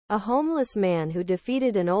A homeless man who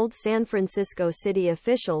defeated an old San Francisco city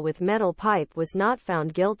official with metal pipe was not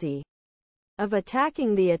found guilty of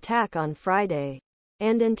attacking the attack on Friday.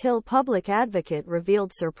 And until public advocate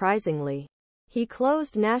revealed surprisingly, he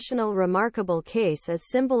closed national remarkable case as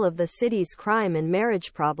symbol of the city's crime and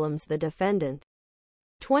marriage problems. The defendant,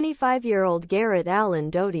 25-year-old Garret Allen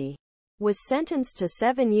Doty, was sentenced to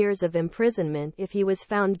 7 years of imprisonment if he was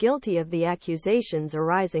found guilty of the accusations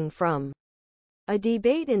arising from a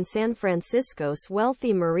debate in San Francisco's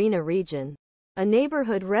wealthy Marina region. A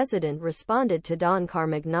neighborhood resident responded to Don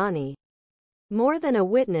Carmignani. More than a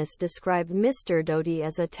witness described Mr. Doty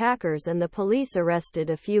as attackers, and the police arrested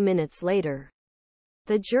a few minutes later.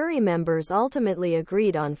 The jury members ultimately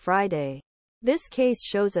agreed on Friday. This case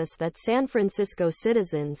shows us that San Francisco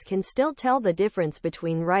citizens can still tell the difference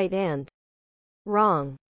between right and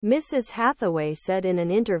wrong, Mrs. Hathaway said in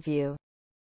an interview.